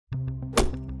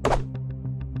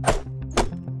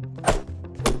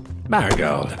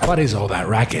Marigold, what is all that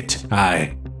racket?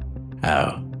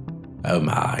 Oh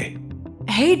my.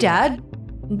 Hey, Dad.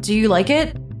 Do you like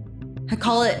it? I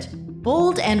call it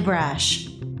bold and brash.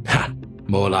 Ha,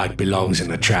 more like belongs in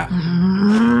the trap.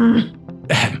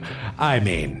 I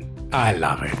mean, I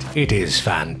love it. It is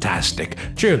fantastic.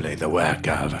 Truly the work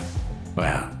of,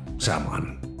 well,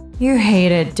 someone. You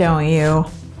hate it, don't you?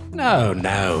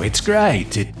 No, it's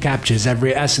great. It captures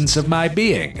every essence of my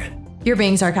being. You're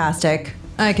being sarcastic.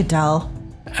 I could tell.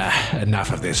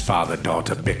 Enough of this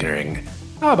father-daughter bickering.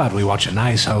 How about we watch a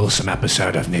nice, wholesome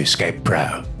episode of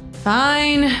NewScapePro?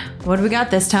 Fine. What do we got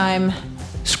this time?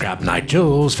 SCRAPKNIGHT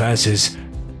Jules versus,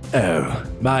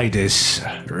 MIDAS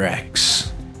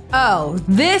Rex. Oh,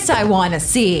 this I want to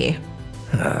see.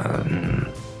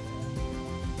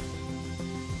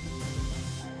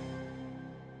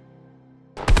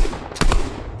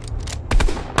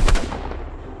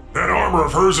 That armor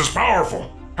of hers is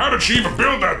powerful. How did she even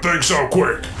build that thing so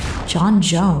quick? John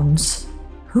Jones.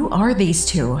 Who are these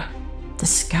two?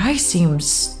 This guy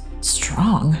seems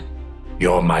strong.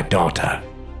 You're my daughter.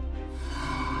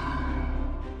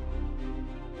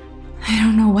 I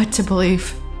don't know what to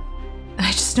believe.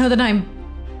 I just know that I'm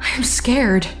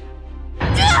scared.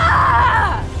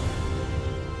 Ah!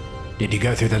 Did you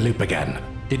go through the loop again?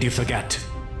 Did you forget?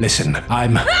 Listen,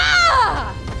 I'm...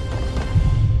 Ah!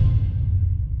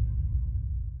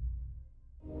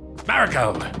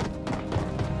 Marigold!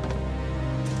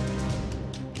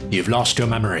 You've lost your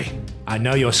memory. I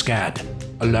know you're scared.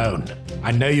 Alone.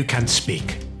 I know you can't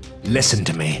speak. Listen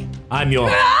to me. I'm your...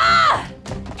 Ah!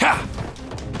 Ha!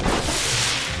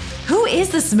 Who is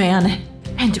this man?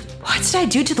 And what did I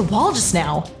do to the wall just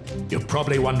now? You're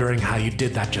probably wondering how you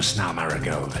did that just now,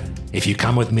 Marigold. If you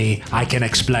come with me, I can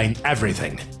explain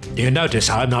everything. Do you notice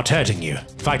how I'm not hurting you,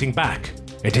 fighting back?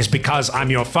 It is because I'm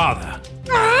your father.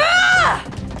 Ah!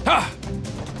 Ha!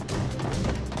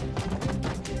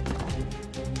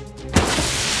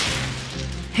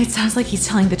 It sounds like he's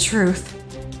telling the truth.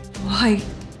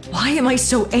 Why am I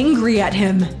so angry at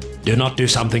him? Do not do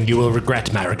something you will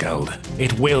regret, Marigold.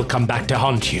 It will come back to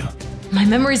haunt you. My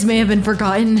memories may have been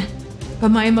forgotten, but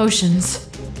my emotions,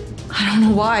 I don't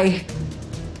know why,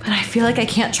 but I feel like I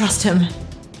can't trust him.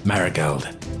 Marigold,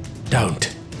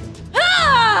 don't.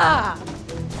 Ah!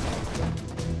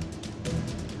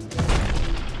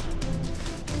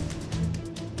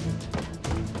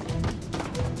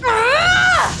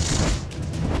 Ah!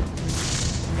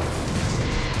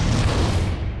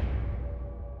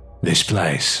 This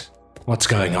place. What's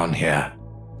going on here?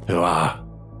 Who are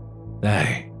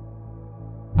they?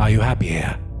 Are you happy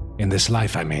here? In this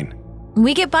life, I mean.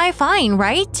 We get by fine,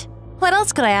 right? What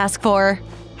else could I ask for?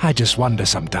 I just wonder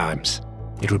sometimes.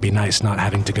 It would be nice not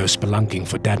having to go spelunking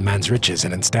for dead man's riches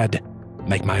and instead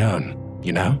make my own,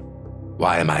 you know?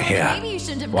 Why am I here? Maybe you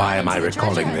shouldn't have Why gone am I into the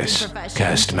recalling treasure this hunting profession.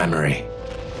 cursed memory?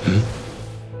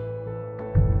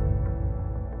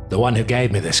 The one who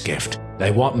gave me this gift,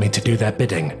 they want me to do their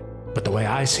bidding. But the way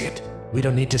I see it, we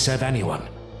don't need to serve anyone.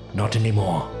 Not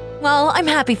anymore. Well, I'm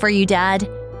happy for you, Dad.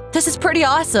 This is pretty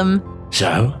awesome.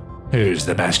 So, who's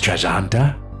the best treasure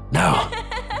hunter? No.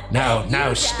 No,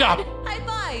 Dad. stop! High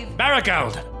five!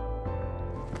 Marigold!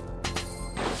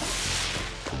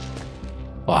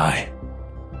 Why?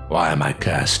 Why am I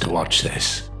cursed to watch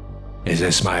this? Is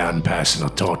this my own personal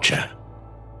torture?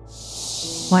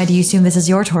 Why do you assume this is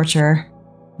your torture?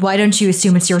 Why don't you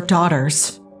assume it's your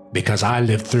daughter's? Because I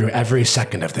lived through every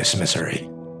second of this misery.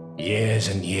 Years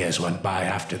and years went by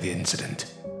after the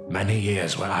incident. Many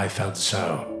years where I felt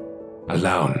so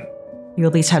alone. You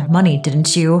at least had money,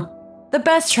 didn't you? The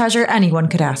best treasure anyone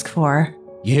could ask for.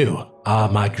 You are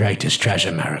my greatest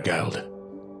treasure, Marigold.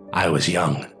 I was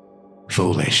young,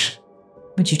 foolish.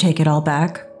 Would you take it all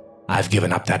back? I've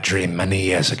given up that dream many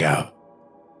years ago.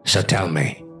 So tell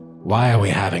me, why are we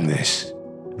having this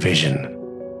vision?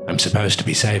 I'm supposed to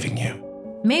be saving you.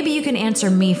 Maybe you can answer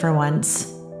me for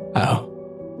once.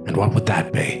 Oh, and what would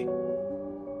that be?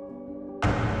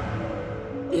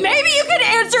 Maybe you can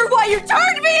answer why you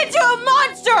turned me into a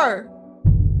monster!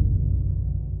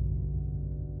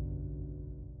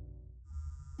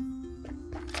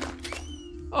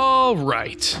 All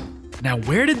right. Now,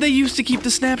 where did they used to keep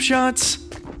the snapshots?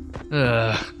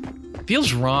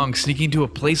 Feels wrong sneaking into a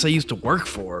place I used to work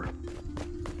for.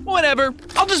 Whatever,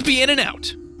 I'll just be in and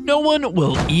out. No one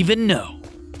will even know.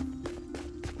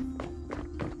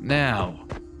 Now,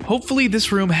 hopefully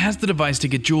this room has the device to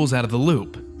get Jules out of the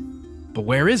loop. But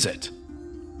where is it?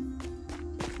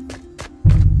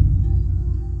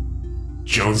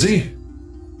 Jonesy?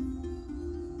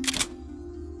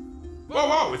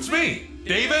 Whoa, it's me!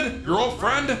 David, your old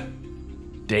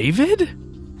friend? David?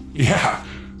 Yeah,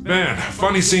 Man,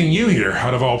 funny seeing you here,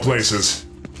 out of all places.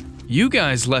 You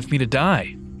guys left me to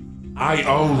die.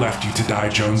 I.O. left you to die,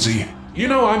 Jonesy. You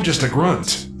know I'm just a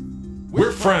grunt.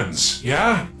 We're friends,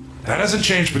 yeah? That hasn't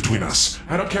changed between us.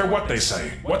 I don't care what they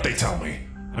say, what they tell me.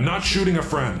 I'm not shooting a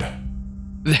friend.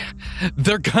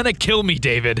 They're gonna kill me,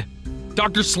 David.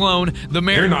 Dr. Sloan, the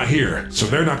mayor— They're not here, so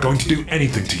they're not going to do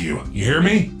anything to you. You hear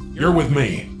me? You're with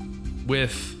me.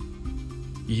 With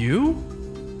you?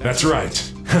 That's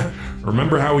right.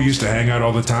 Remember how we used to hang out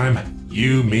all the time?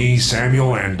 You, me,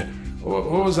 Samuel, and... What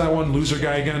was that one loser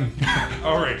guy again?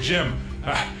 Alright, Jim.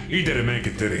 He didn't make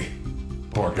it, did he?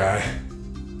 Poor guy.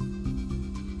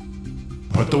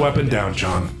 Put the weapon down,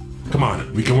 John. Come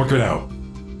on, we can work it out.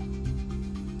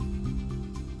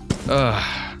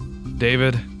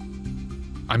 David,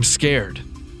 I'm scared.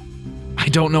 I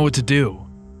don't know what to do.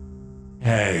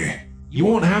 Hey, you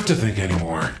won't have to think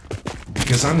anymore.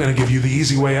 Because I'm gonna give you the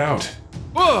easy way out.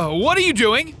 Whoa, what are you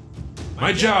doing?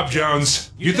 My job,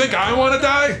 Jones. You think I want to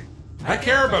die? I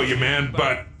care about you, man,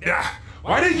 but...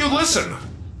 why didn't you listen?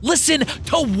 Listen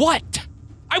to what?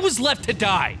 I was left to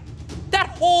die. That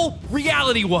whole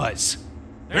reality was.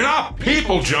 They're not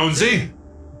people, Jonesy.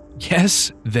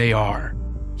 Yes, they are.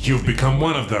 You've become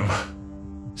one of them.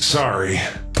 Sorry.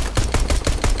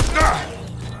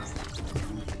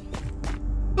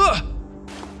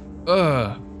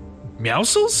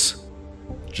 Meowsles?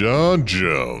 John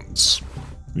Jones.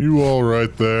 You all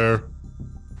right there?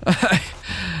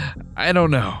 I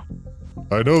don't know.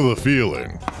 I know the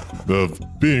feeling of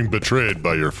being betrayed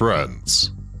by your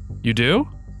friends. You do?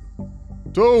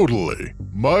 Totally.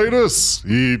 Midas,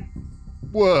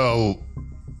 well,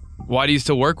 Why do you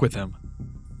still work with him?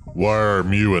 why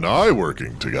are you and I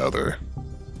working together?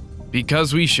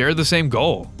 Because we share the same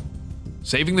goal.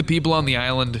 Saving the people on the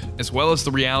island, as well as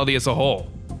the reality as a whole.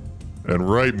 And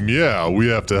right meow, we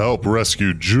have to help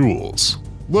rescue Jules.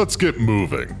 Let's get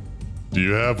moving. Do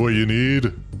you have what you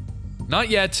need? Not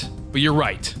yet, but you're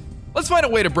right. Let's find a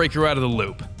way to break her out of the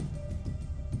loop.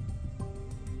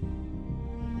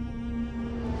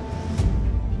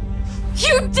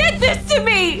 You did this to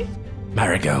me!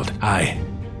 Marigold, I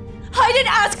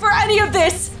didn't ask for any of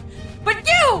this! But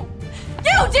you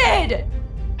did!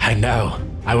 I know.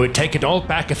 I would take it all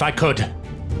back if I could.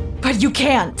 But you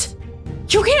can't.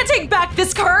 You can't take back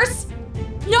this curse!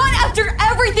 Not after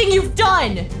everything you've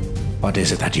done! What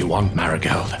is it that you want,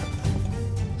 Marigold?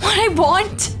 What I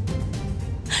want?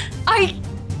 I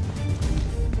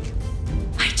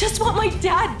just want my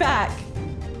dad back.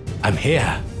 I'm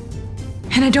here.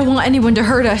 And I don't want anyone to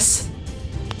hurt us.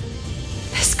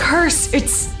 This curse,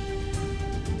 it's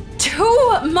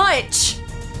too much.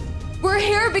 We're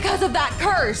here because of that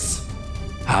curse.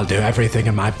 I'll do everything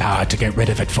in my power to get rid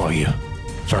of it for you.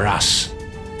 For us.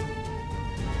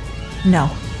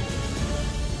 No.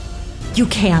 You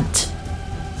can't.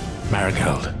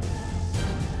 Marigold.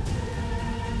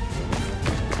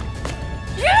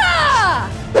 Yeah!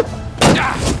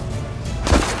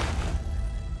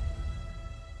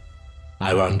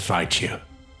 I won't fight you.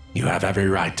 You have every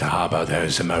right to harbor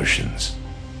those emotions.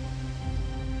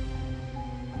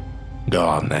 Go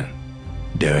on then.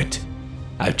 Do it.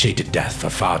 I've cheated death for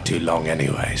far too long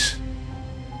anyways.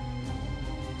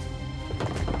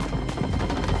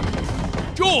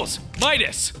 Jules!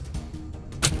 Midas!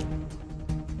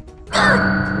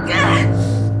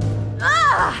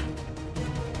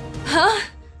 Huh?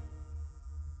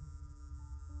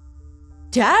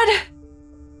 Dad?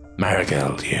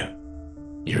 Marigold,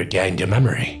 you regained your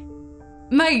memory.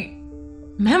 My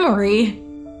memory?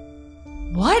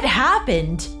 What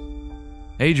happened?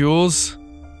 Hey, Jules.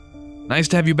 Nice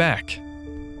to have you back.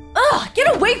 Ugh,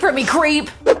 get away from me, creep!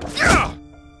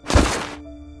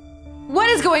 What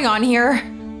is going on here?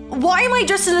 Why am I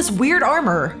dressed in this weird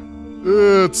armor?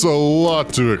 It's a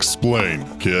lot to explain,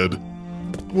 kid.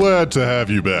 Glad to have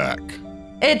you back.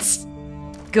 It's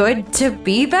good to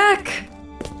be back,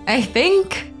 I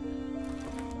think.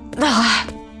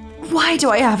 Ugh, why do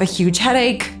I have a huge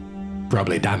headache?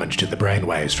 Probably damage to the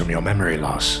brainwaves from your memory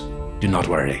loss. Do not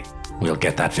worry. We'll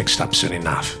get that fixed up soon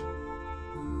enough.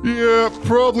 Yeah,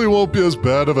 probably won't be as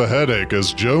bad of a headache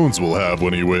as Jones will have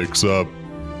when he wakes up.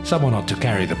 Someone ought to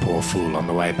carry the poor fool on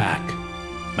the way back.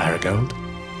 Marigold?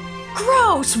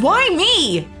 Gross, why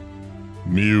me?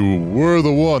 You were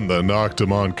the one that knocked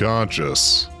him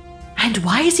unconscious. And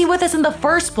why is he with us in the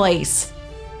first place?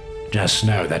 Just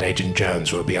know that Agent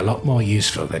Jones will be a lot more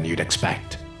useful than you'd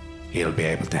expect. He'll be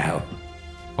able to help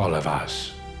all of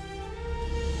us.